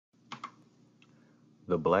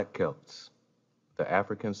The Black Celts, The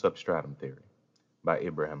African Substratum Theory by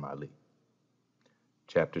Ibrahim Ali.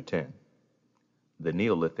 Chapter 10, The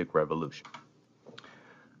Neolithic Revolution.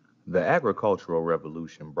 The agricultural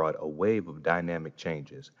revolution brought a wave of dynamic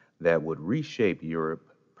changes that would reshape Europe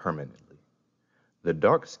permanently. The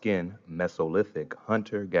dark-skinned Mesolithic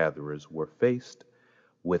hunter-gatherers were faced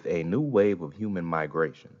with a new wave of human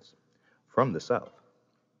migrations from the south.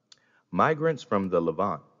 Migrants from the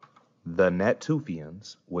Levant, the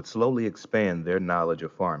Natufians, would slowly expand their knowledge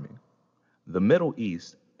of farming. The Middle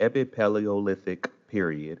East Epipaleolithic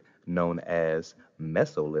period, known as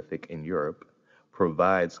Mesolithic in Europe,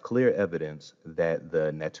 provides clear evidence that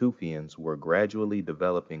the Natufians were gradually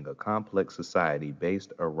developing a complex society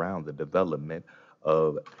based around the development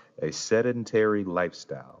of a sedentary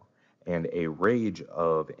lifestyle and a range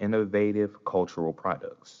of innovative cultural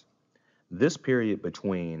products. This period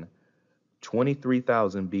between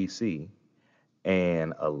 23,000 BC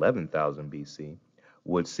and 11,000 BC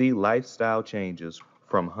would see lifestyle changes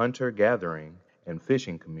from hunter-gathering and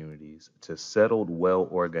fishing communities to settled,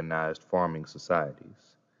 well-organized farming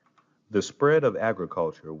societies. The spread of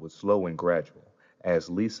agriculture was slow and gradual, as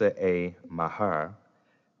Lisa A. Mahar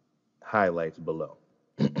highlights below.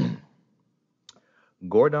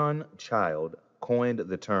 Gordon Childe coined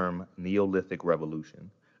the term Neolithic Revolution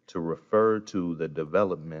to refer to the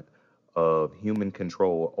development of human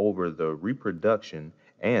control over the reproduction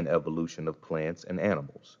and evolution of plants and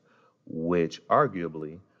animals, which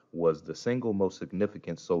arguably was the single most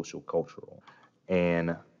significant social, cultural,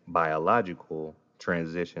 and biological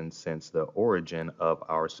transition since the origin of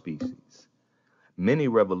our species. Many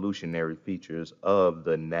revolutionary features of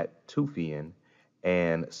the Natufian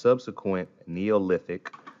and subsequent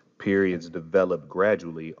Neolithic periods developed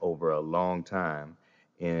gradually over a long time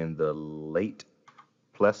in the late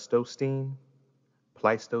Pleistocene.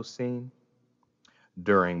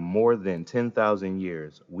 During more than 10,000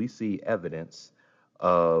 years, we see evidence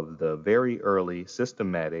of the very early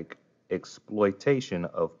systematic exploitation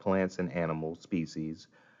of plants and animal species,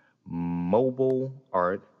 mobile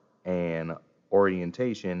art, and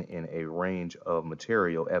orientation in a range of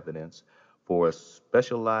material evidence for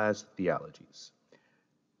specialized theologies: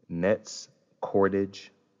 nets,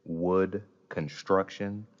 cordage, wood,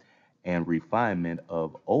 construction, and refinement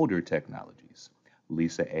of older technologies.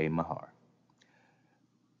 Lisa A. Mahar.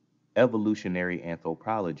 Evolutionary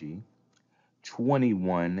Anthropology,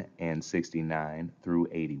 21 and 69 through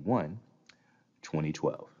 81,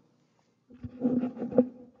 2012.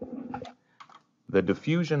 The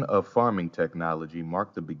diffusion of farming technology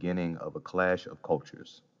marked the beginning of a clash of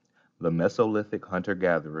cultures. The Mesolithic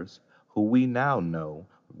hunter-gatherers, who we now know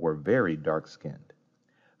were very dark-skinned,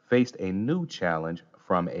 faced a new challenge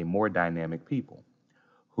from a more dynamic people,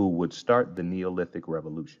 who would start the Neolithic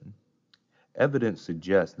Revolution. Evidence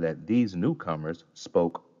suggests that these newcomers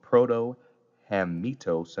spoke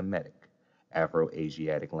Proto-Hamito-Semitic,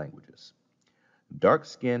 Afro-Asiatic languages.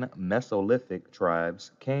 Dark-skinned Mesolithic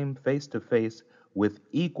tribes came face to face with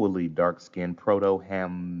equally dark-skinned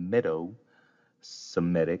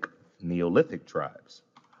Proto-Hamito-Semitic Neolithic tribes.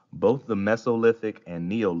 Both the Mesolithic and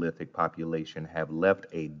Neolithic population have left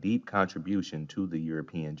a deep contribution to the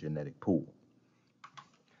European genetic pool.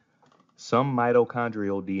 Some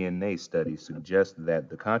mitochondrial DNA studies suggest that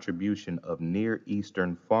the contribution of Near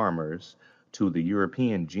Eastern farmers to the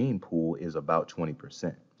European gene pool is about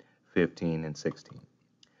 20%, 15 and 16.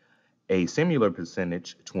 A similar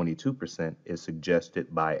percentage, 22%, is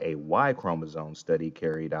suggested by a Y chromosome study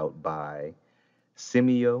carried out by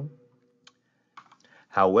Simio.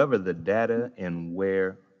 However, the data and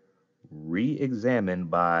were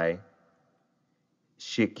re-examined by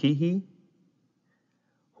Shikihi,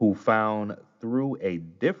 who found through a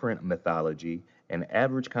different methodology an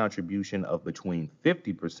average contribution of between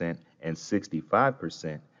 50% and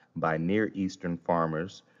 65% by Near Eastern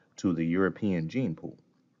farmers to the European gene pool.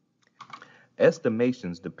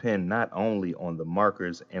 Estimations depend not only on the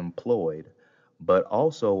markers employed, but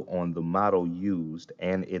also on the model used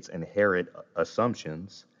and its inherent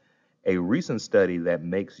assumptions. A recent study that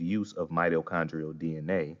makes use of mitochondrial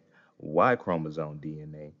DNA, Y chromosome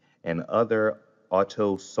DNA, and other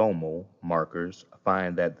autosomal markers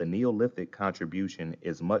find that the Neolithic contribution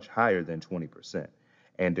is much higher than 20%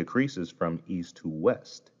 and decreases from east to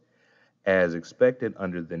west, as expected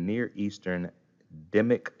under the Near Eastern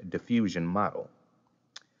demic diffusion model.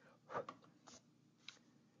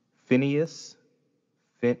 Phineas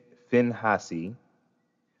Finhasi,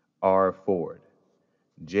 R. Ford,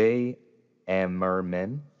 J.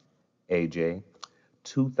 Ammerman, A.J.,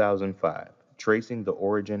 2005, Tracing the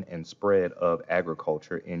Origin and Spread of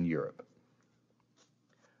Agriculture in Europe.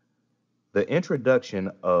 The introduction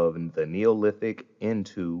of the Neolithic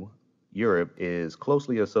into Europe is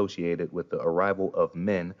closely associated with the arrival of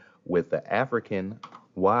men with the African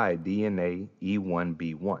Y DNA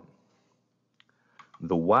E1B1.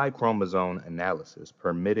 The Y chromosome analysis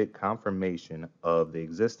permitted confirmation of the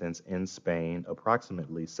existence in Spain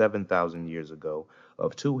approximately 7,000 years ago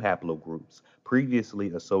of two haplogroups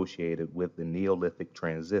previously associated with the Neolithic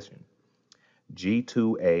transition,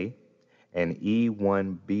 G2A and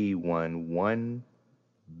E1B1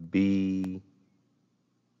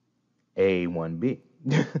 1BA1B.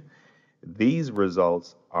 These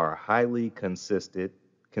results are highly consistent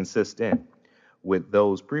with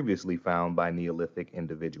those previously found by Neolithic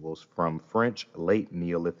individuals from French late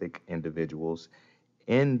Neolithic individuals,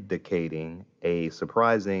 indicating a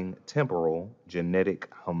surprising temporal genetic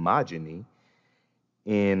homogeny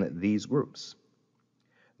in these groups.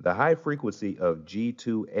 The high frequency of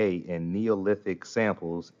G2A in Neolithic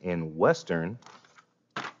samples in Western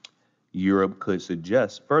Europe could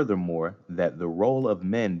suggest, furthermore, that the role of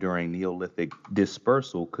men during Neolithic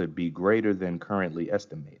dispersal could be greater than currently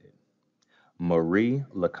estimated. Marie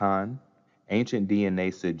Lacan, ancient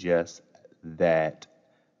DNA suggests that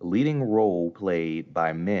leading role played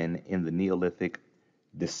by men in the Neolithic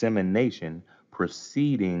dissemination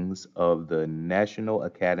proceedings of the National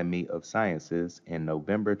Academy of Sciences in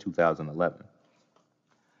November 2011.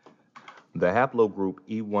 The haplogroup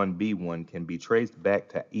E1B1 can be traced back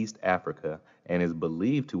to East Africa and is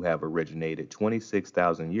believed to have originated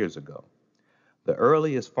 26,000 years ago. The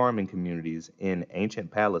earliest farming communities in ancient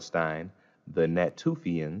Palestine, the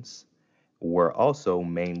Natufians, were also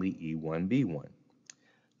mainly E1B1.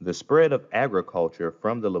 The spread of agriculture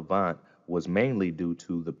from the Levant was mainly due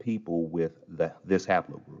to the people with this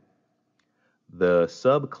haplogroup. The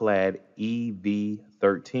subclad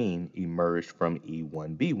EV13 emerged from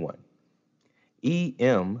E1B1.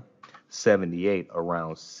 EM78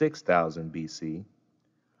 around 6000 BC,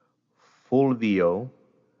 Fulvio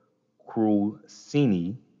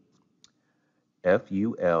Crusini,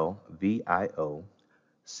 Fulvio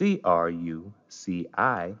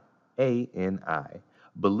Cruciani,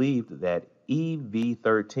 believed that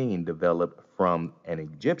EV13 developed from an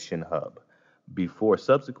Egyptian hub before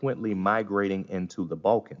subsequently migrating into the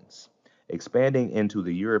Balkans, expanding into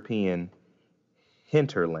the European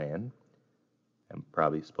hinterland, and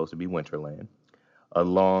probably supposed to be winterland,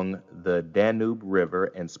 along the Danube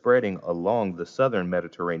River and spreading along the southern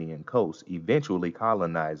Mediterranean coast, eventually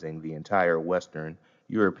colonizing the entire Western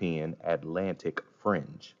European Atlantic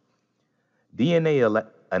fringe. DNA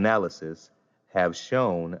analysis have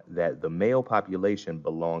shown that the male population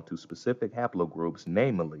belonged to specific haplogroups,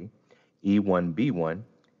 namely E1B1,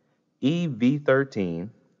 EV13,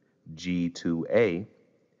 G2A,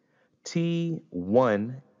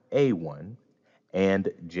 T1A1, and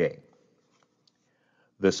J.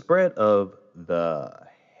 The spread of the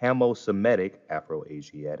Hamo-Semitic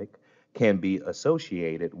Afroasiatic can be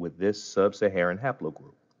associated with this sub-Saharan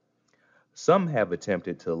haplogroup. Some have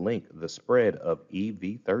attempted to link the spread of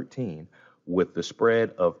EV13 with the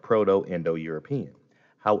spread of Proto-Indo-European.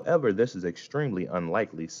 However, this is extremely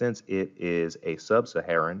unlikely since it is a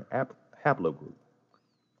sub-Saharan haplogroup.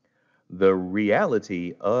 The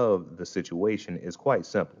reality of the situation is quite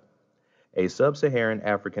simple. A sub-Saharan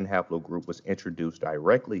African haplogroup was introduced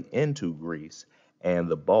directly into Greece and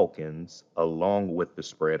the Balkans along with the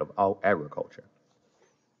spread of agriculture.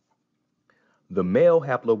 The male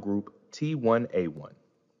haplogroup T1A1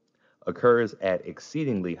 occurs at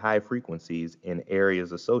exceedingly high frequencies in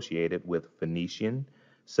areas associated with Phoenician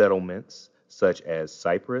settlements such as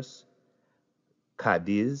Cyprus,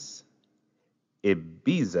 Cadiz,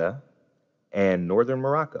 Ibiza, and northern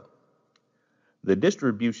Morocco. The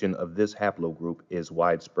distribution of this haplogroup is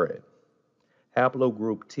widespread.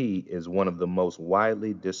 Haplogroup T is one of the most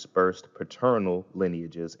widely dispersed paternal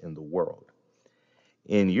lineages in the world.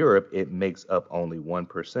 In Europe, it makes up only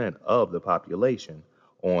 1% of the population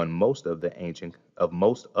on most of the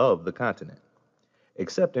continent,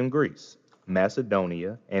 except in Greece,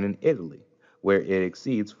 Macedonia, and in Italy, where it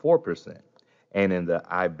exceeds 4%, and in the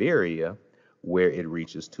Iberia, where it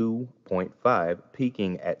reaches 2.5,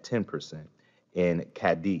 peaking at 10% in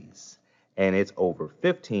Cadiz, and it's over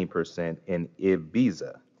 15% in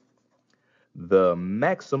Ibiza. The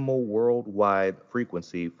maximal worldwide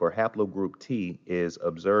frequency for haplogroup T is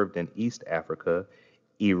observed in East Africa,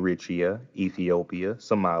 Eritrea, Ethiopia,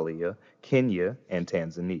 Somalia, Kenya, and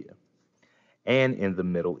Tanzania, and in the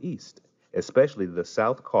Middle East, especially the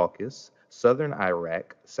South Caucasus, southern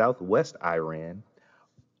Iraq, southwest Iran,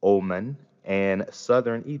 Oman, and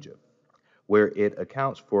southern Egypt, where it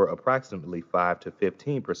accounts for approximately 5 to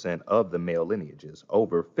 15% of the male lineages.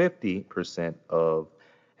 Over 50% of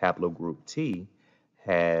haplogroup T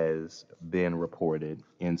has been reported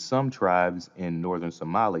in some tribes in northern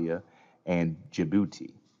Somalia and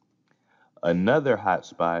Djibouti. Another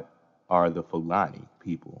hotspot are the Fulani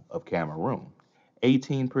people of Cameroon,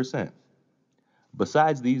 18%.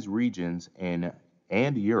 Besides these regions and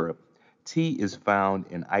Europe, tea is found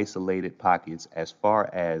in isolated pockets as far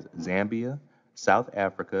as Zambia, South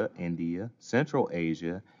Africa, India, Central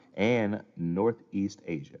Asia, and Northeast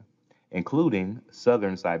Asia, including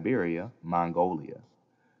southern Siberia, Mongolia,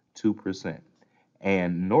 2%,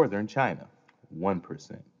 and northern China,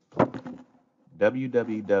 1%.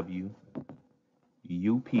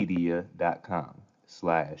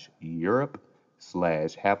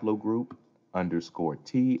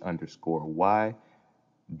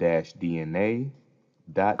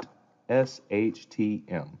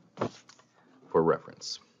 for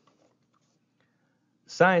reference.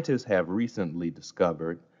 Scientists have recently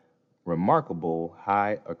discovered remarkable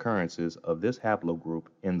high occurrences of this haplogroup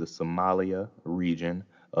in the Somalia region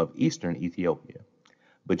of eastern Ethiopia,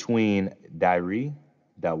 between Dairi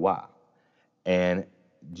Dawa and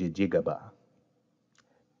Jijigaba,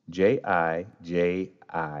 Jijiga,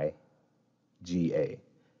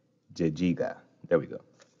 Jijiga. There we go.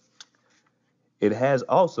 It has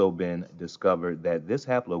also been discovered that this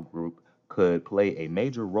haplogroup could play a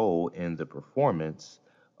major role in the performance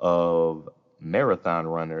of marathon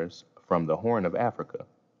runners from the Horn of Africa.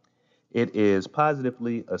 It is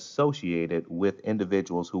positively associated with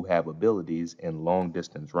individuals who have abilities in long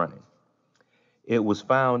distance running. It was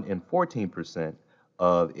found in 14%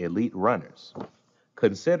 of elite runners.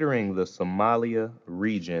 Considering the Somalia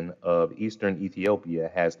region of eastern Ethiopia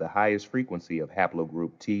has the highest frequency of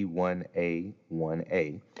haplogroup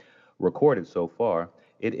T1A1A recorded so far,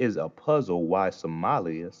 it is a puzzle why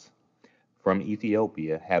Somalis from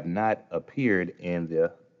Ethiopia have not appeared in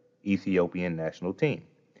the Ethiopian national team,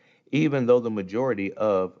 even though the majority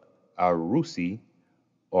of Arusi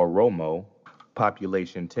Oromo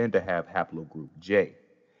population tend to have haplogroup J.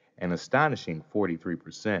 An astonishing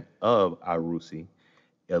 43% of Arusi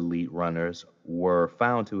elite runners were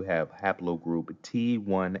found to have haplogroup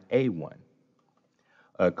T1A1,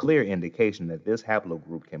 a clear indication that this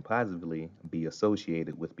haplogroup can positively be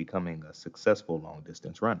associated with becoming a successful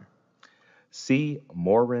long-distance runner. See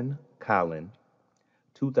Morin Collin,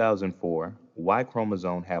 2004, Y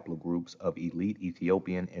chromosome haplogroups of elite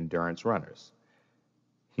Ethiopian endurance runners.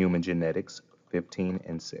 Human Genetics, 15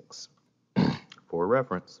 and 6. For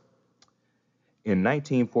reference, in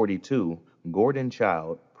 1942, Gordon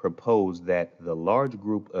Child proposed that the large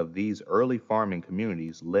group of these early farming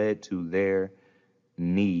communities led to their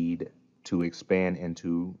need to expand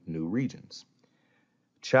into new regions.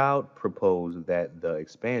 Child proposed that the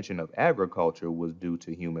expansion of agriculture was due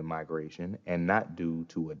to human migration and not due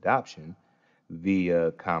to adoption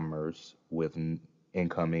via commerce with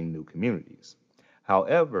incoming new communities.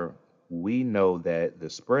 However, we know that the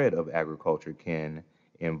spread of agriculture can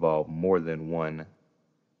involve more than one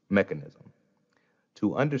mechanism.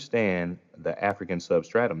 To understand the African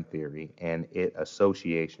substratum theory and its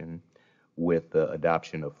association with the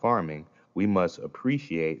adoption of farming, we must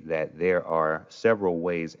appreciate that there are several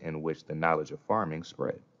ways in which the knowledge of farming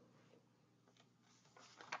spread.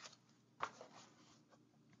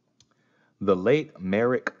 The late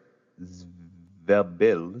Marek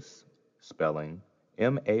Zvebil's spelling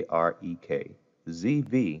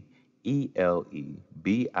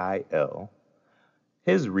Marekzvelebil.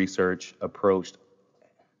 His research approach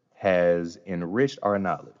has enriched our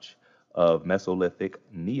knowledge of Mesolithic,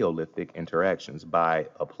 Neolithic interactions by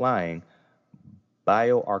applying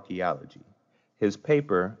bioarchaeology. His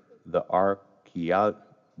paper, The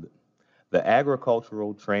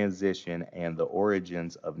Agricultural Transition and the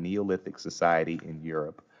Origins of Neolithic Society in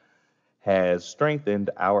Europe, has strengthened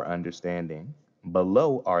our understanding.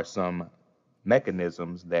 Below are some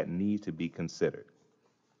mechanisms that need to be considered.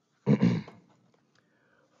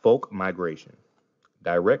 Folk migration,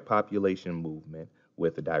 direct population movement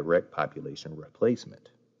with a direct population replacement.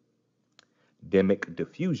 Demic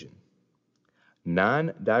diffusion,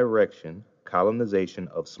 non-direction colonization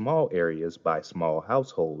of small areas by small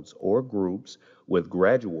households or groups with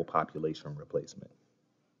gradual population replacement.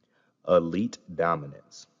 Elite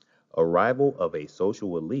dominance, arrival of a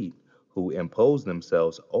social elite who impose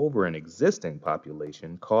themselves over an existing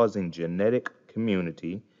population, causing genetic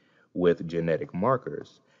community with genetic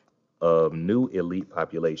markers of new elite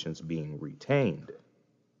populations being retained.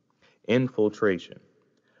 Infiltration,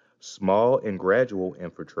 small and gradual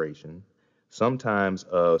infiltration, sometimes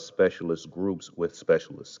of specialist groups with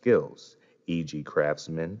specialist skills, e.g.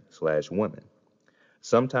 craftsmen/women.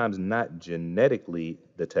 Sometimes not genetically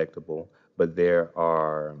detectable, but there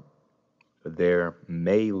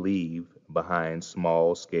may leave behind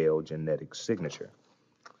small-scale genetic signature.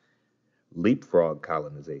 Leapfrog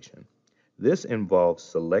colonization. This involves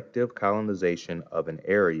selective colonization of an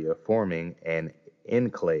area, forming an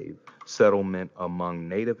enclave settlement among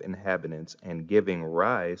native inhabitants and giving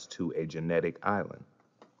rise to a genetic island.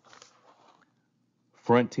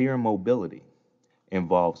 Frontier mobility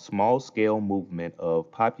involves small-scale movement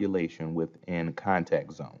of population within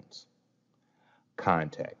contact zones.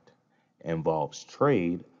 Contact involves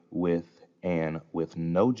trade with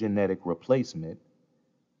no genetic replacement.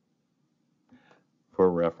 For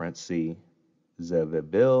reference, see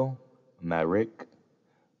Zevebil Marik,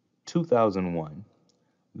 2001,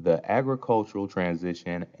 The Agricultural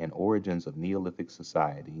Transition and Origins of Neolithic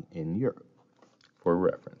Society in Europe. For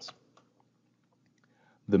reference.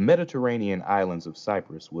 The Mediterranean islands of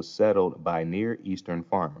Cyprus was settled by Near Eastern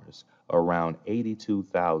farmers around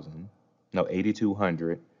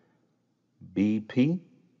 8200 BP.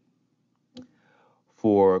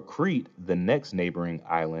 For Crete, the next neighboring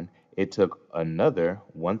island, it took another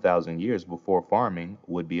 1,000 years before farming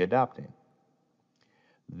would be adopted.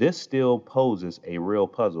 This still poses a real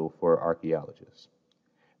puzzle for archaeologists.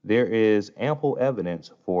 There is ample evidence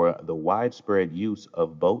for the widespread use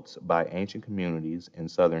of boats by ancient communities in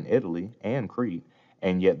southern Italy and Crete,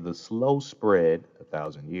 and yet the slow spread,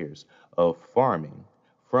 1,000 years, of farming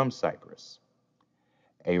from Cyprus,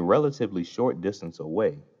 a relatively short distance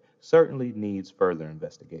away, certainly needs further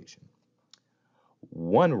investigation.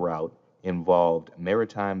 One route involved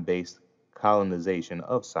maritime-based colonization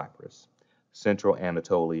of Cyprus, central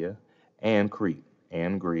Anatolia, and Crete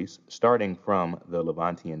and Greece, starting from the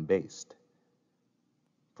Levantine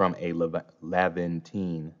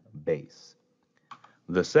base.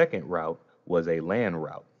 The second route was a land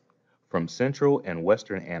route from central and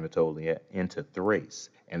western Anatolia into Thrace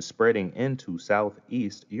and spreading into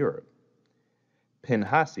southeast Europe.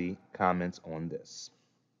 Pinhasi comments on this.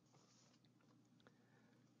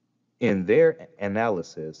 In their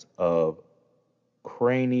analysis of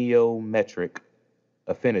craniometric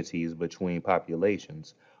affinities between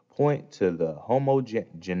populations, point to the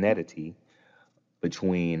homogeneity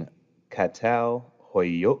between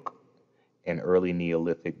Catalhoyuk, an early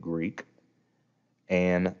Neolithic Greek,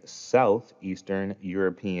 and southeastern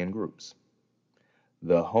European groups.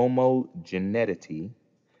 The homogeneity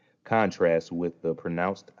contrasts with the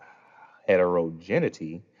pronounced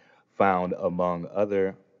heterogeneity found among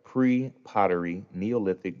other pre-pottery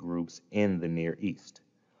Neolithic groups in the Near East.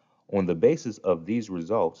 On the basis of these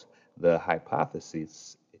results, the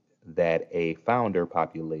hypothesis that a founder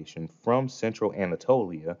population from central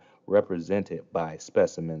Anatolia, represented by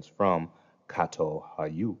specimens from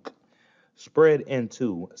Catalhoyuk, spread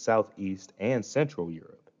into southeast and central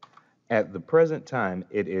Europe. At the present time,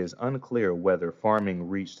 it is unclear whether farming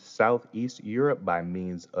reached southeast Europe by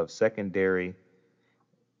means of secondary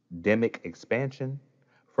demic expansion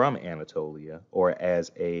from Anatolia or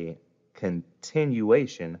as a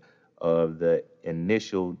continuation of the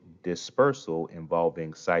initial dispersal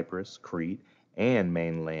involving Cyprus, Crete, and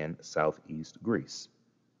mainland southeast Greece.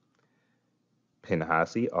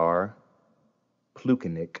 Pinhasi R.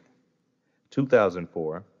 Plukinik,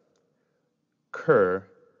 2004, Kerr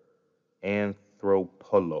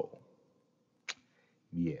Anthropolo.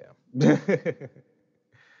 Yeah.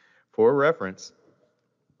 For reference,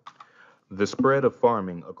 the spread of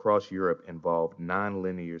farming across Europe involved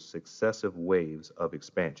nonlinear successive waves of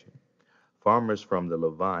expansion. Farmers from the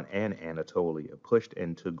Levant and Anatolia pushed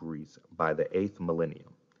into Greece by the 8th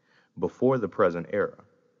millennium, before the present era.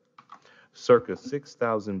 Circa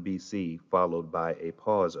 6000 BC, followed by a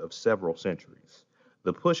pause of several centuries.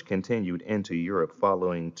 The push continued into Europe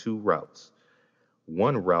following two routes.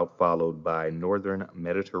 One route followed by northern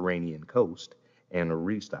Mediterranean coast and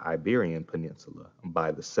reached the Iberian Peninsula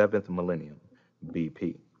by the 7th millennium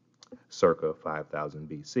BP, circa 5000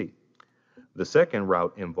 BC. The second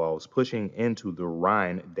route involves pushing into the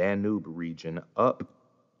Rhine-Danube region up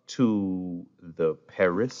to the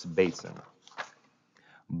Paris Basin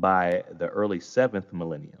by the early 7th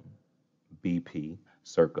millennium BP,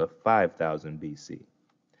 circa 5000 BC.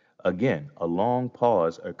 Again, a long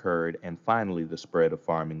pause occurred, and finally the spread of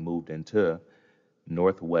farming moved into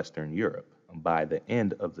northwestern Europe by the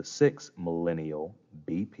end of the 6th millennial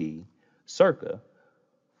BP, circa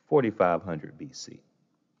 4500 BC,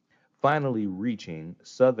 finally reaching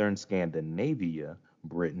southern Scandinavia,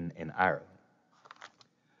 Britain, and Ireland.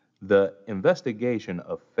 The investigation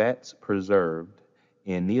of fats preserved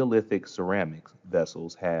in Neolithic ceramic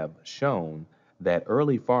vessels have shown that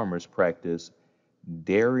early farmers practiced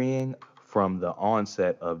dairying from the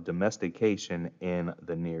onset of domestication in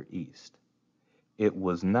the Near East. It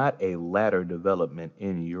was not a latter development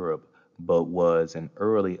in Europe, but was an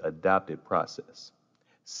early adopted process.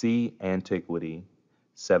 See Antiquity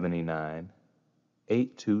 79,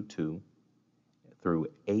 822 through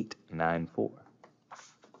 894.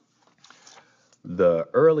 The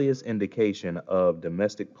earliest indication of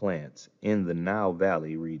domestic plants in the Nile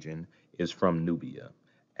Valley region is from Nubia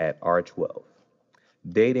at R12,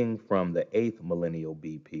 dating from the 8th millennial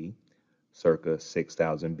BP, circa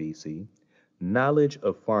 6000 BC. Knowledge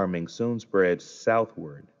of farming soon spread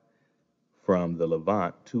southward from the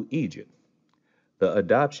Levant to Egypt. The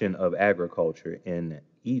adoption of agriculture in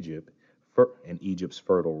Egypt's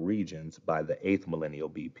fertile regions by the 8th millennial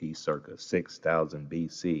BP, circa 6000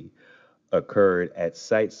 BC, occurred at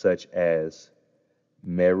sites such as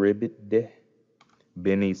Meribid,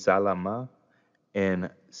 Beni Salama,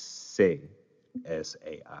 and Say,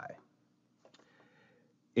 Sai.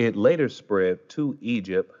 It later spread to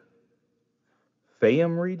Egypt,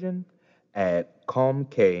 Fayum region at Qom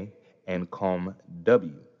K and Qom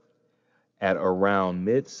W at around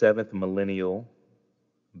mid 7th millennial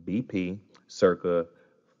BP, circa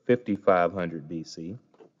 5500 BC.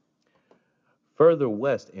 Further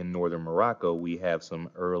west in northern Morocco, we have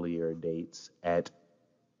some earlier dates at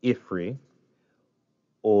Ifri,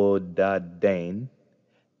 Odadain,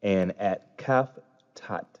 and at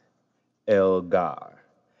Kaftat El Gar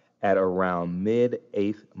at around mid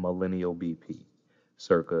 8th millennial BP,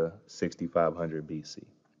 circa 6500 BC.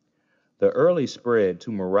 The early spread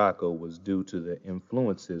to Morocco was due to the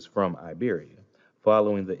influences from Iberia,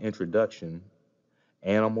 following the introduction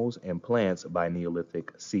animals and plants by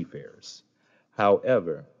Neolithic seafarers.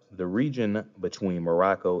 However, the region between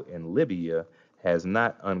Morocco and Libya has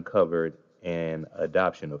not uncovered an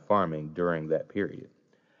adoption of farming during that period.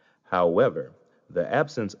 However, the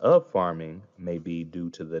absence of farming may be due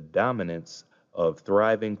to the dominance of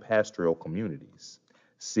thriving pastoral communities.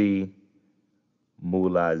 See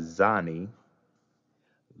Mulazani,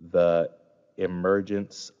 the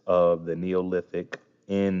emergence of the Neolithic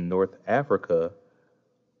in North Africa,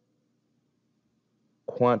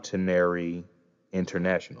 Quaternary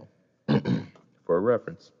International, for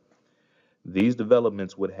reference. These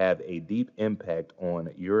developments would have a deep impact on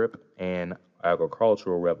Europe and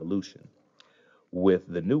agricultural revolution, with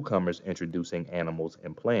the newcomers introducing animals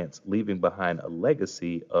and plants, leaving behind a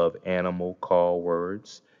legacy of animal call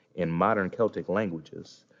words in modern Celtic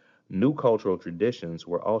languages. New cultural traditions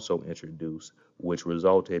were also introduced, which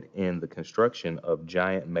resulted in the construction of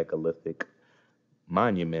giant megalithic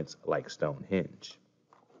monuments like Stonehenge.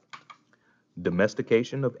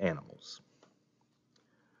 Domestication of animals.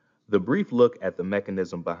 The brief look at the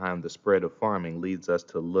mechanism behind the spread of farming leads us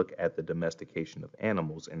to look at the domestication of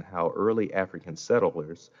animals and how early African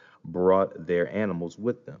settlers brought their animals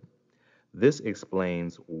with them. This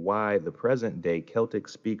explains why the present-day Celtic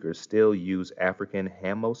speakers still use African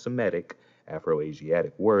Hamo-Semitic,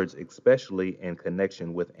 Afro-Asiatic words, especially in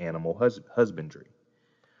connection with animal husbandry.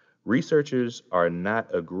 Researchers are not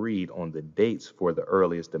agreed on the dates for the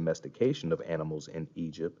earliest domestication of animals in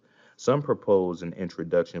Egypt. Some propose an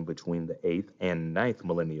introduction between the 8th and 9th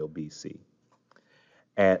millennial BC.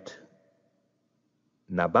 At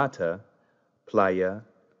Nabata, Playa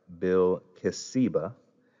Bil Kesiba,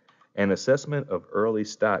 an assessment of early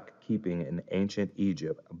stock keeping in ancient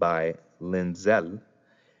Egypt by Linzel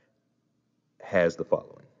has the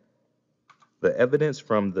following. The evidence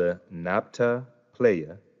from the Nabta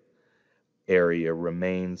Playa area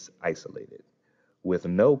remains isolated, with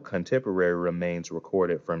no contemporary remains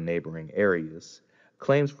recorded from neighboring areas.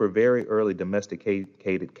 Claims for very early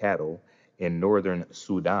domesticated cattle in northern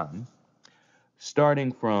Sudan,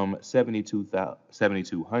 starting from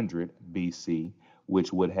 7200 BC,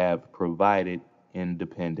 which would have provided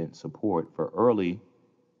independent support for early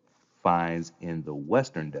finds in the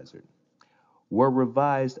western desert, were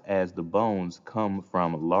revised as the bones come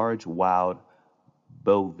from large wild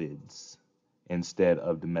bovids instead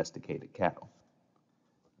of domesticated cattle.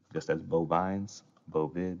 Just as bovines,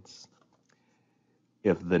 bovids.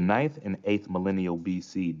 If the 9th and 8th millennial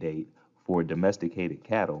BC date for domesticated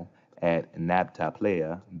cattle at Nabta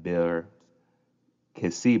Playa Bir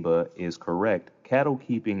Kesiba is correct, cattle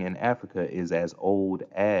keeping in Africa is as old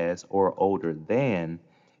as or older than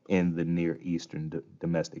in the Near Eastern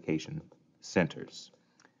domestication centers.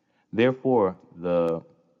 Therefore, the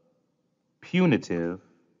putative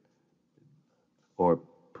or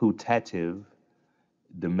putative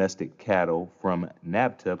domestic cattle from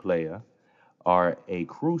Nabta Playa are a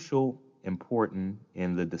crucial important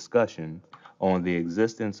in the discussion on the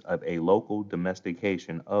existence of a local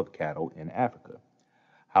domestication of cattle in Africa.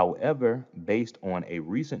 However, based on a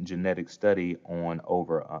recent genetic study on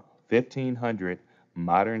over 1,500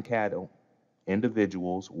 modern cattle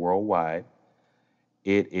individuals worldwide,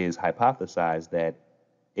 it is hypothesized that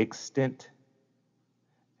extant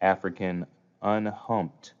African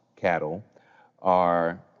unhumped cattle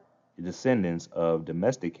are descendants of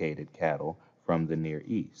domesticated cattle from the Near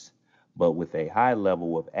East, but with a high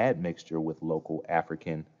level of admixture with local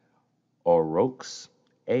African aurochs,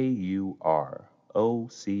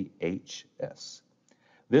 Aurochs.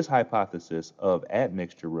 This hypothesis of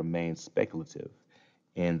admixture remains speculative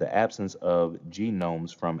in the absence of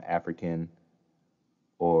genomes from African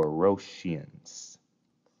Aurochians,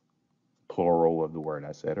 plural of the word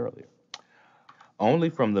I said earlier. Only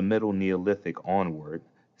from the Middle Neolithic onward,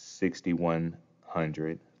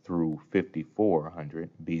 6100 through 5400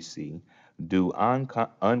 BC, do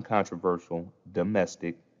uncontroversial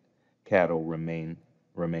domestic cattle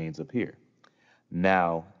remains appear,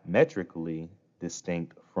 now metrically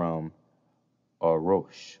distinct from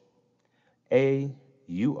Aurochs,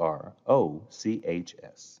 Aurochs,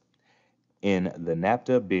 in the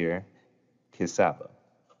Napta Bir Kisaba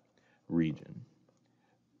region.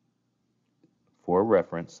 For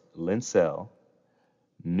reference, Linsell,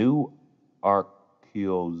 New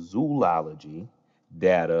Archaeozoology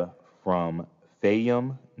data from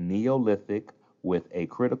Fayum Neolithic with a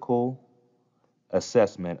critical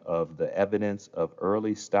assessment of the evidence of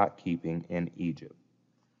early stock keeping in Egypt.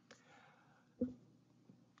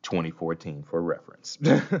 2014 for reference.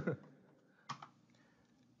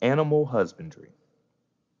 Animal husbandry.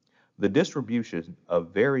 The distribution of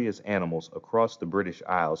various animals across the British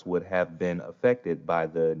Isles would have been affected by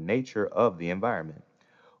the nature of the environment.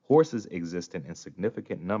 Horses existed in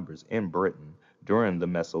significant numbers in Britain during the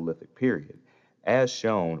Mesolithic period, as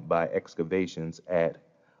shown by excavations at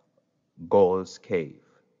Gough's Cave,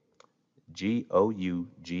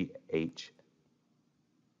 Gough.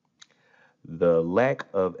 The lack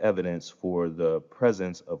of evidence for the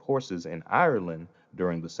presence of horses in Ireland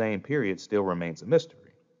during the same period still remains a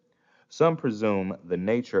mystery. Some presume the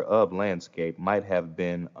nature of landscape might have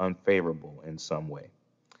been unfavorable in some way.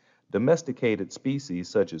 Domesticated species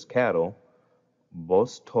such as cattle,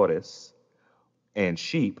 Bos taurus, and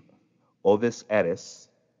sheep, Ovis addis,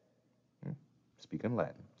 speaking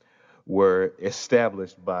Latin, were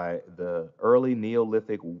established by the early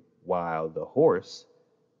Neolithic, while the horse,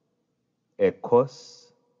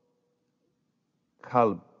 Equus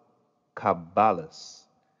caballus,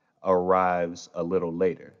 arrives a little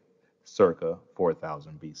later, circa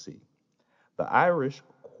 4000 BC. The Irish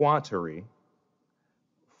Quaternary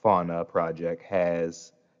Fauna Project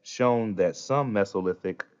has shown that some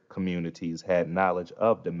Mesolithic communities had knowledge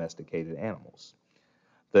of domesticated animals.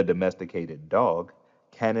 The domesticated dog,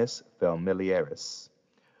 Canis familiaris,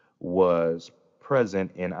 was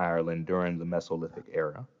present in Ireland during the Mesolithic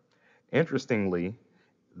era. Interestingly,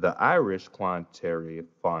 the Irish Quaternary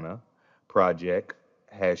Fauna Project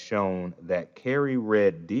has shown that Kerry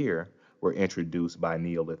red deer were introduced by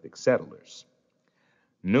Neolithic settlers.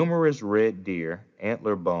 Numerous red deer,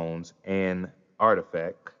 antler bones, and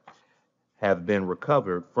artifacts have been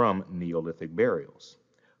recovered from Neolithic burials,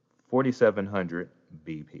 4700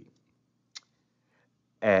 BP,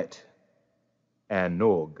 at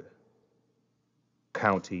Annog,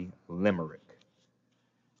 County Limerick.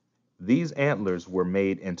 These antlers were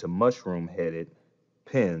made into mushroom-headed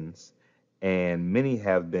pins, and many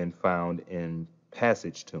have been found in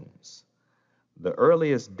passage tombs. The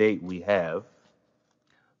earliest date we have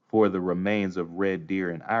for the remains of red deer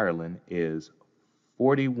in Ireland is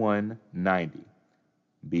 4190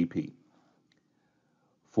 BP.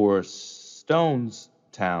 For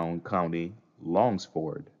Stonestown County,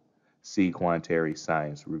 Longsford, see Quaternary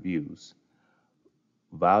Science Reviews,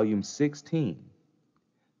 Volume 16,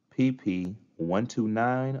 pp.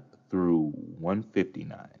 129 through 159,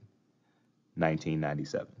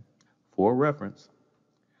 1997. For reference,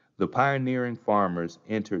 the pioneering farmers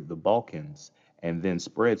entered the Balkans and then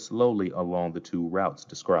spread slowly along the two routes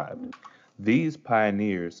described. These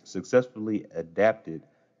pioneers successfully adapted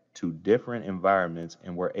to different environments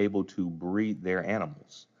and were able to breed their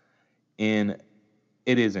animals. It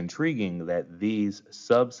is intriguing that these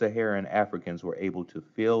sub-Saharan Africans were able to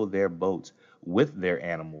fill their boats with their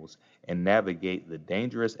animals and navigate the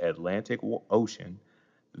dangerous Atlantic Ocean.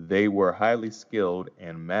 They were highly skilled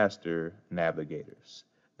and master navigators.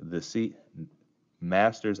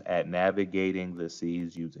 Masters at navigating the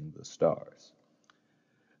seas using the stars.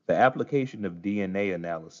 The application of DNA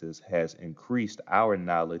analysis has increased our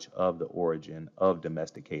knowledge of the origin of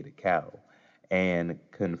domesticated cattle and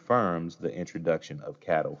confirms the introduction of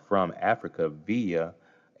cattle from Africa via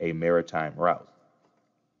a maritime route.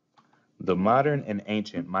 The modern and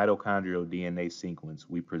ancient mitochondrial DNA sequence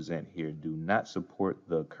we present here do not support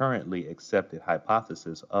the currently accepted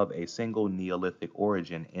hypothesis of a single Neolithic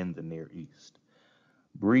origin in the Near East.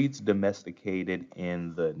 Breeds domesticated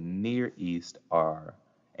in the Near East are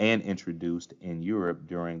and introduced in Europe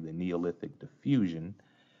during the Neolithic diffusion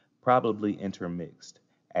probably intermixed,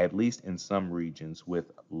 at least in some regions,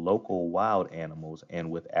 with local wild animals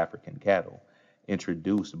and with African cattle,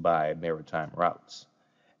 introduced by maritime routes.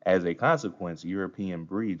 As a consequence, European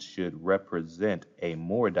breeds should represent a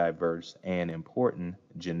more diverse and important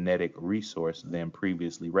genetic resource than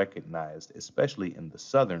previously recognized, especially in the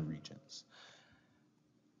southern regions.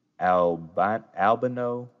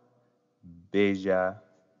 Albino Beja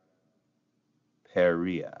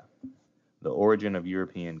Perea, the origin of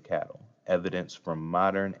European cattle, evidence from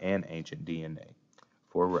modern and ancient DNA.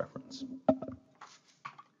 For reference,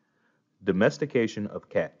 domestication of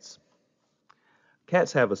cats.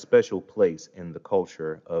 Cats have a special place in the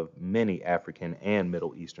culture of many African and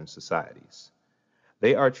Middle Eastern societies.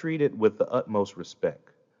 They are treated with the utmost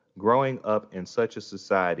respect. Growing up in such a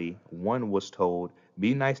society, one was told,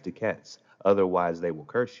 be nice to cats, otherwise they will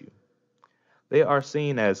curse you. They are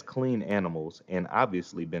seen as clean animals and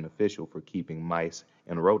obviously beneficial for keeping mice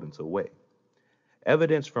and rodents away.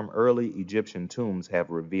 Evidence from early Egyptian tombs have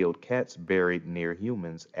revealed cats buried near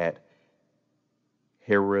humans at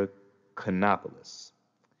Heracleopolis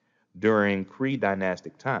during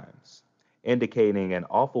pre-dynastic times, indicating an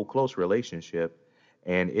awful close relationship,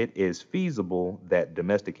 and it is feasible that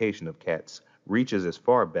domestication of cats reaches as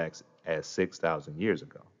far back as 6,000 years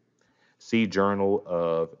ago. See Journal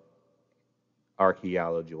of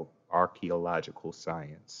Archaeological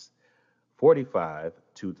Science, 45,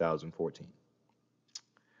 2014.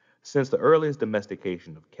 Since the earliest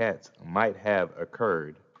domestication of cats might have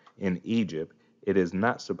occurred in Egypt, it is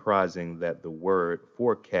not surprising that the word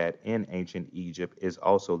for cat in ancient Egypt is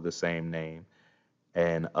also the same name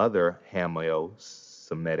in other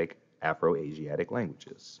Hameo-Semitic Afro-Asiatic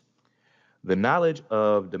languages. The knowledge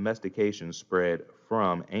of domestication spread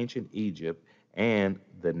from ancient Egypt and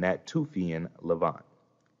the Natufian Levant.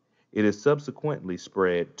 It is subsequently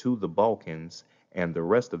spread to the Balkans and the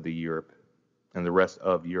rest of Europe.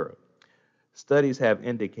 Studies have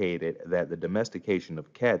indicated that the domestication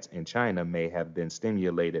of cats in China may have been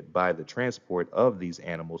stimulated by the transport of these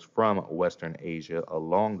animals from Western Asia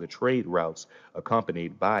along the trade routes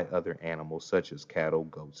accompanied by other animals such as cattle,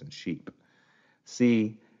 goats, and sheep.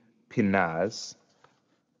 See Pinaz,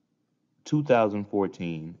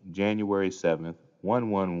 2014, January 7th,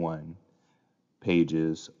 111,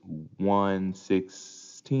 pages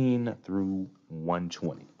 116 through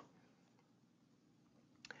 120.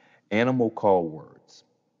 Animal call words.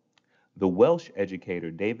 The Welsh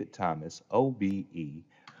educator David Thomas, OBE,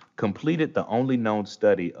 completed the only known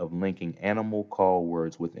study of linking animal call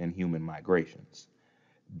words within human migrations.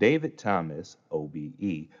 David Thomas,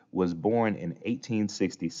 OBE, was born in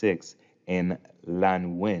 1866 in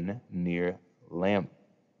Llanwyn near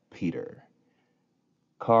Lampeter,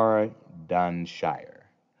 Carmarthenshire,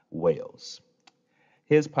 Wales.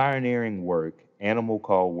 His pioneering work, Animal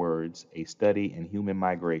Call Words, A Study in Human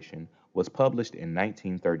Migration, was published in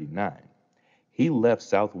 1939. He left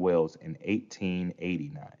South Wales in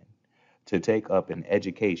 1889 to take up an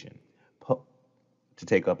educational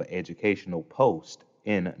post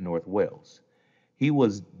in North Wales. He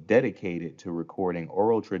was dedicated to recording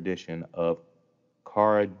oral tradition of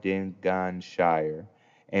Carmarthenshire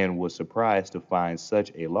and was surprised to find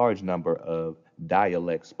such a large number of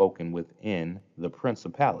dialects spoken within the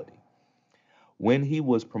principality. When he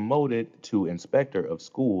was promoted to inspector of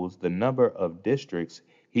schools, the number of districts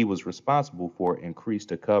he was responsible for increased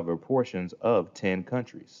to cover portions of 10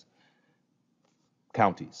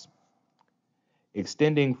 counties,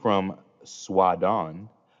 extending from Swaddon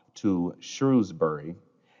to Shrewsbury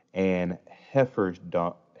and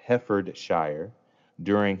Herefordshire.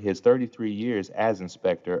 During his 33 years as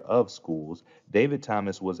inspector of schools, David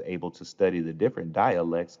Thomas was able to study the different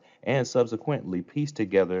dialects and subsequently piece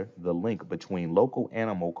together the link between local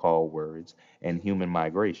animal call words and human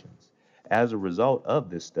migrations. As a result of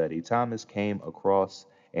this study, Thomas came across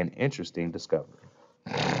an interesting discovery.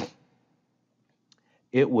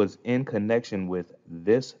 It was in connection with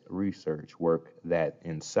this research work that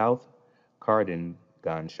in South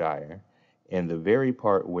Carmarthenshire, in the very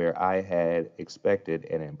part where I had expected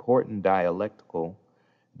an important dialectical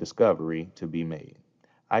discovery to be made,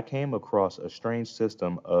 I came across a strange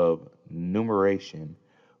system of numeration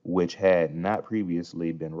which had not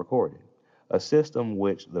previously been recorded, a system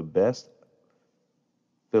which the best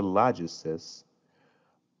phylogecists,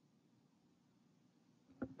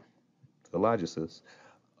 phylogecists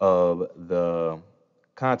of the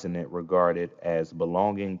continent regarded as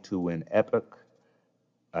belonging to an epoch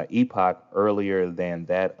earlier than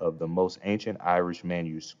that of the most ancient Irish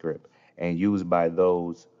manuscript and used by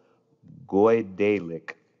those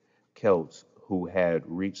Goidelic Celts who had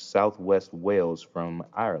reached southwest Wales from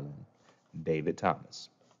Ireland. David Thomas.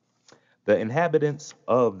 The inhabitants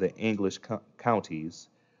of the English counties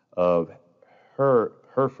of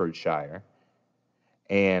Herefordshire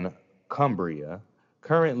and Cumbria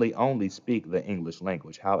currently only speak the English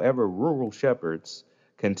language. However, rural shepherds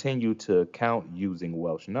continue to count using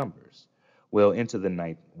Welsh numbers well into the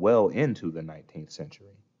 19th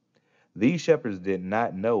century. These shepherds did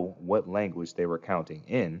not know what language they were counting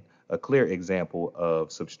in, a clear example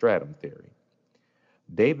of substratum theory.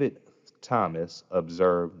 David Thomas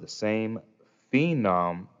observed the same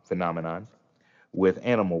phenomenon with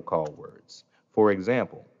animal call words. For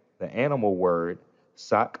example, the animal word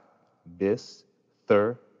sock, bis,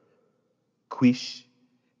 thur, quiche,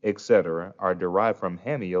 etc. are derived from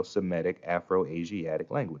Hameo-Semitic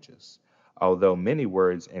Afro-Asiatic languages. Although many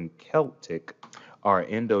words in Celtic are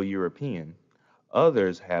Indo-European,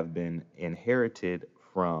 others have been inherited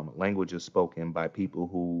from languages spoken by people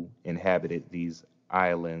who inhabited these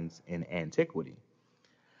islands in antiquity.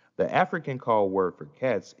 The African call word for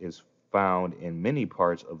cats is found in many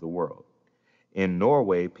parts of the world. In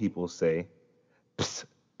Norway, people say ps,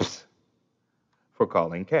 ps for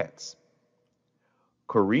calling cats.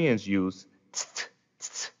 Koreans use tst,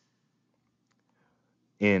 tst.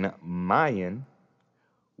 In Mayan,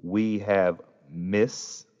 we have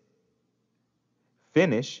miss,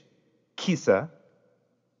 Finnish, kisa,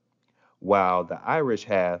 while the Irish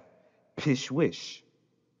have pishwish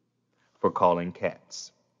for calling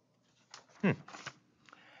cats.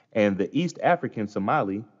 And the East African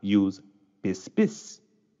Somali use bis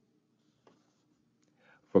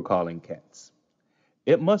for calling cats.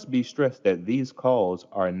 It must be stressed that these calls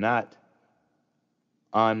are not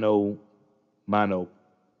onomatopoeic,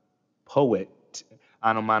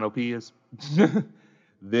 onomatopoeias.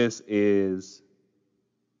 This is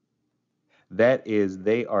That is,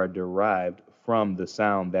 they are derived from the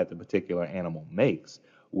sound that the particular animal makes.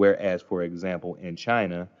 Whereas, for example, in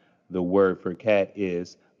China, the word for cat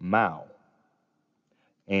is mao.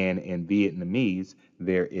 And in Vietnamese,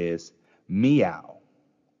 there is meow.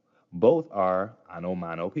 Both are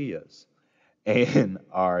onomatopoeias and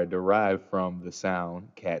are derived from the sound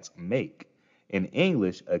cats make. In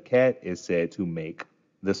English, a cat is said to make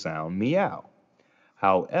the sound meow.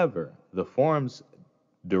 However, the forms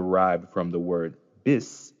derived from the word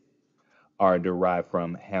bis are derived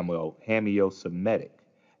from Hameo-Semitic.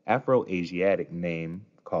 Afro-Asiatic name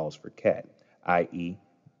calls for cat, i.e.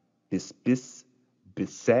 bis,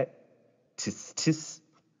 bisset, tis.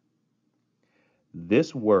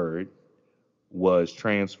 This word was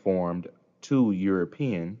transformed to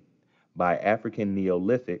European by African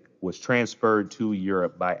Neolithic, was transferred to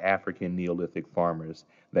Europe by African Neolithic farmers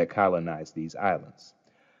that colonized these islands.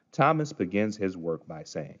 Thomas begins his work by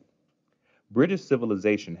saying, British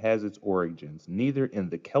civilization has its origins neither in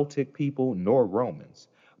the Celtic people nor Romans,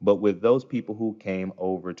 but with those people who came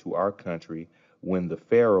over to our country when the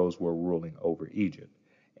pharaohs were ruling over Egypt,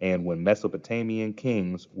 and when Mesopotamian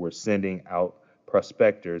kings were sending out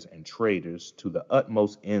prospectors and traders to the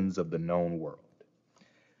utmost ends of the known world.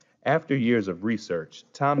 After years of research,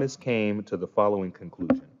 Thomas came to the following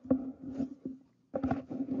conclusion.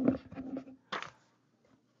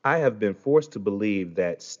 I have been forced to believe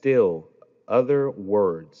that still other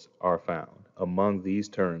words are found among these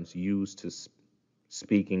terms used to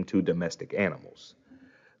speaking to domestic animals.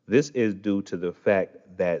 This is due to the fact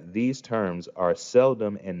that these terms are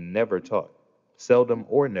seldom or never taught,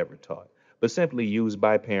 but simply used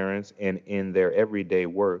by parents and in their everyday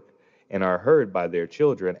work and are heard by their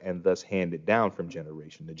children and thus handed down from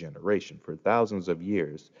generation to generation for thousands of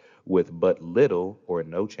years with but little or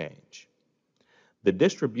no change. The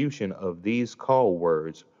distribution of these call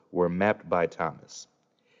words were mapped by Thomas.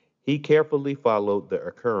 He carefully followed the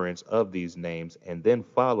occurrence of these names and then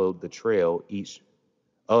followed the trail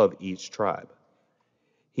of each tribe.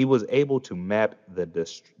 He was able to map the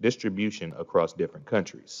distribution across different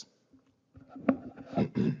countries.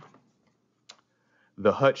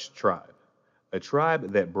 The Hutch tribe, a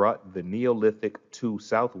tribe that brought the Neolithic to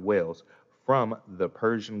South Wales from the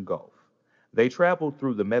Persian Gulf. They traveled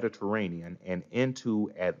through the Mediterranean and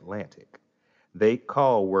into Atlantic. The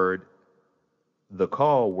call word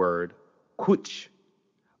kuch,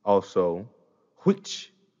 also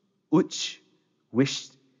which, uch,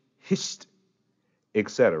 wisht, hisht,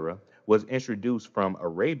 etc., was introduced from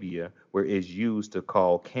Arabia, where it's used to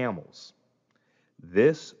call camels.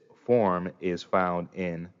 This form is found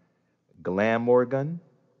in Glamorgan,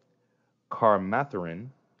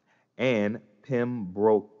 Carmarthen, and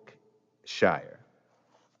Pembrokeshire.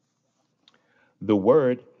 The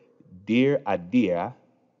word dir adira,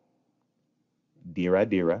 dira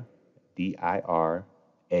dira,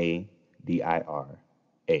 Diradira,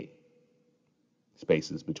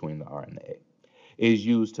 spaces between the R and the A, is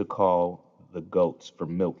used to call the goats for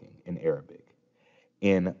milking in Arabic.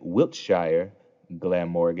 In Wiltshire,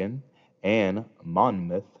 Glamorgan, and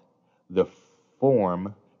Monmouth, the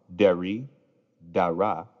form Derry,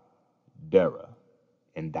 Dara, Dera,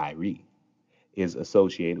 and Diary is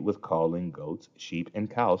associated with calling goats, sheep,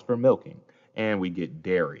 and cows for milking, and we get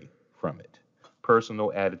dairy from it.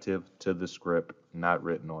 Personal additive to the script, not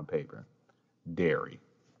written on paper. Dairy.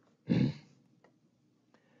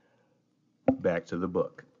 Back to the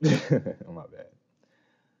book. Oh, my bad.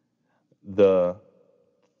 The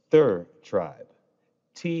Thur tribe.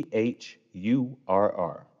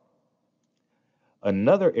 Thurr.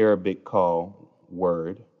 Another Arabic call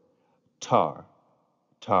word, tar,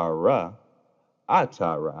 tara,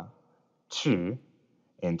 atara, ch,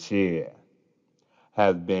 and chir,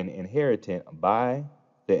 have been inherited by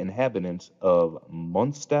the inhabitants of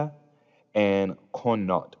Munster and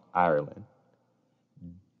Connaught, Ireland.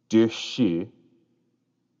 Dhur,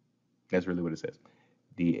 that's really what it says.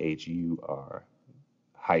 Dhur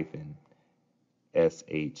hyphen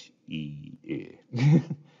Shee.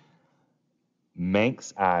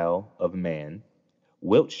 Manx Isle of Man,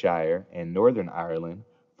 Wiltshire, and Northern Ireland,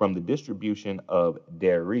 from the distribution of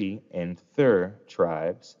Derry and Thur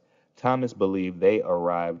tribes. Thomas believed they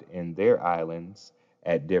arrived in their islands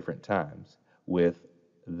at different times, with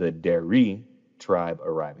the Derry tribe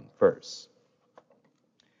arriving first.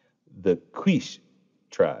 The Quiche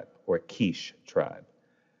tribe, or Quiche tribe,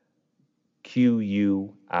 Quish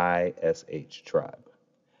tribe.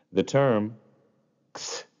 The term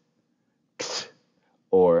ks, ks,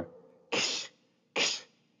 or ksh, ksh,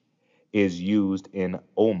 is used in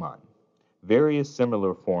Oman. Various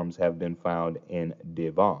similar forms have been found in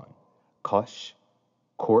Devon, Kosh,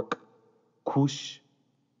 Cork, Kush,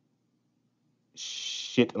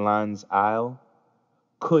 Shetlands Isle,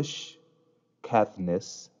 Kush,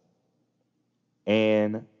 Caithness,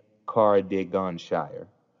 and Cardiganshire,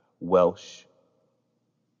 Welsh,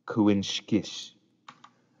 Coinskish.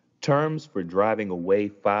 Terms for driving away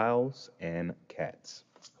fowls and cats.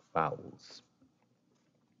 Fowls.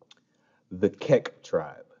 The Kek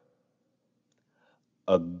tribe.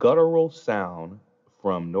 A guttural sound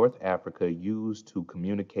from North Africa used to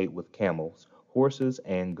communicate with camels, horses,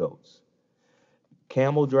 and goats.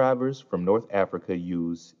 Camel drivers from North Africa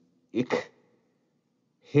use ik,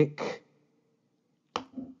 hick.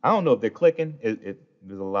 I don't know if they're clicking.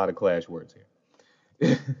 There's a lot of clash words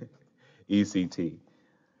here. ECT.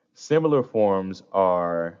 Similar forms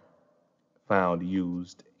are found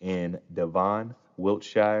used in Devon,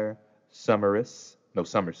 Wiltshire,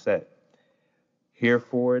 Somerset,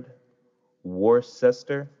 Hereford,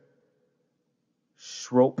 Worcester,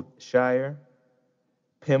 Shropshire,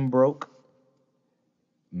 Pembroke,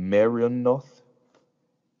 Merioneth,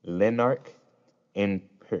 Lanark, and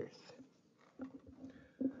Perth.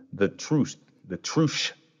 The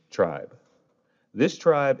Trush tribe. This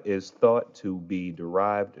tribe is thought to be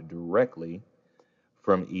derived directly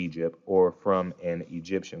from Egypt or from an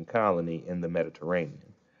Egyptian colony in the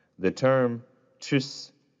Mediterranean. The term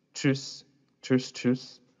tris, tris, tris,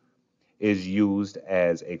 tris is used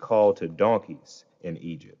as a call to donkeys in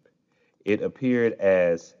Egypt. It appeared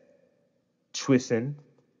as twisin,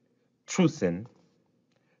 trusin,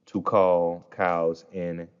 to call cows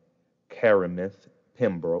in Caramith,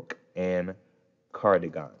 Pembroke, and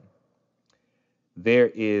Cardigan. There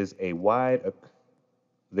is a wide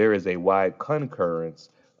concurrence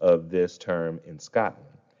of this term in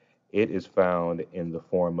Scotland. It is found in the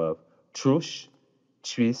form of trush,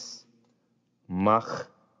 tris, mach.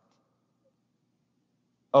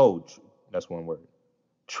 Oh, that's one word.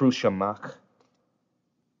 Trushamach,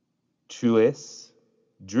 truis,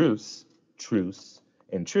 drus, truce,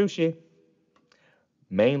 and trushi,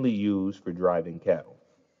 mainly used for driving cattle.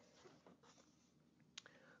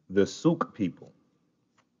 The Souk people.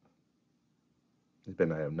 This better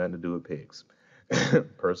not have nothing to do with pigs.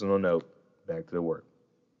 Personal note, back to the work.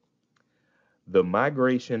 The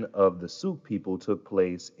migration of the Souk people took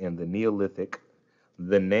place in the Neolithic.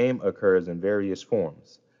 The name occurs in various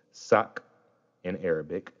forms. Sak in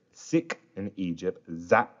Arabic, Sik in Egypt,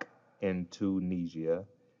 Zak in Tunisia,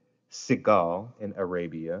 Sigal in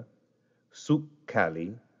Arabia,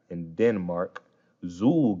 Sukkali in Denmark,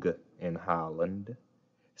 Zug in Holland,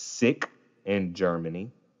 sick in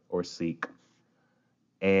Germany, or seek.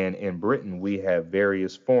 And in Britain, we have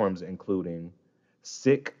various forms, including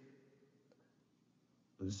sick,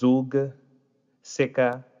 zug,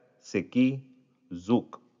 sika, siki,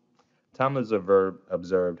 zook. Thomas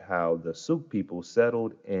observed how the Souk people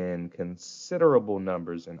settled in considerable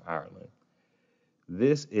numbers in Ireland.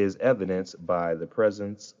 This is evidenced by the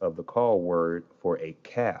presence of the call word for a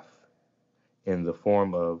calf in the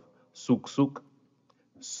form of souk souk,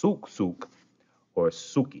 souk souk, or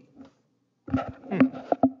suki.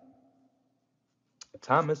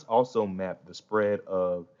 Thomas also mapped the spread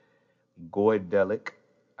of Goidelic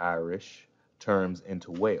Irish terms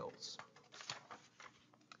into Wales.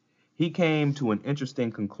 He came to an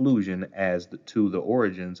interesting conclusion as to the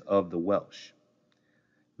origins of the Welsh.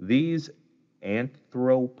 These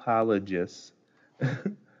anthropologists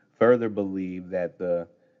further believe that the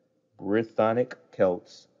Brythonic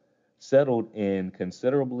Celts settled in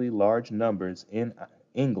considerably large numbers in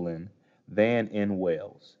England than in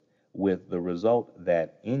Wales, with the result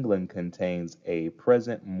that England contains a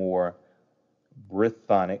present more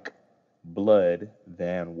Brythonic blood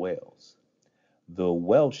than Wales. The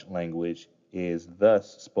Welsh language is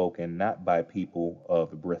thus spoken not by people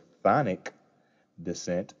of Brythonic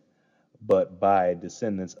descent, but by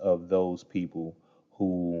descendants of those people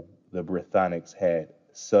who the Brythonics had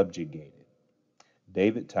subjugated.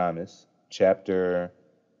 David Thomas, chapter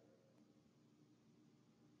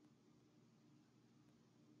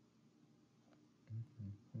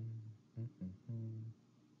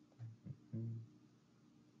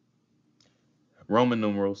Roman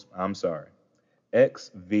numerals, I'm sorry,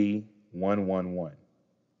 XV111,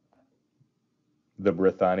 the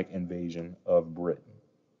Brythonic invasion of Britain.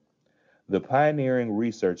 The pioneering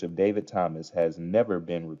research of David Thomas has never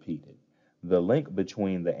been repeated. The link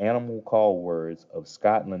between the animal call words of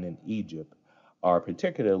Scotland and Egypt are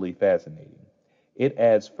particularly fascinating. It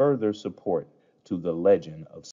adds further support to the legend of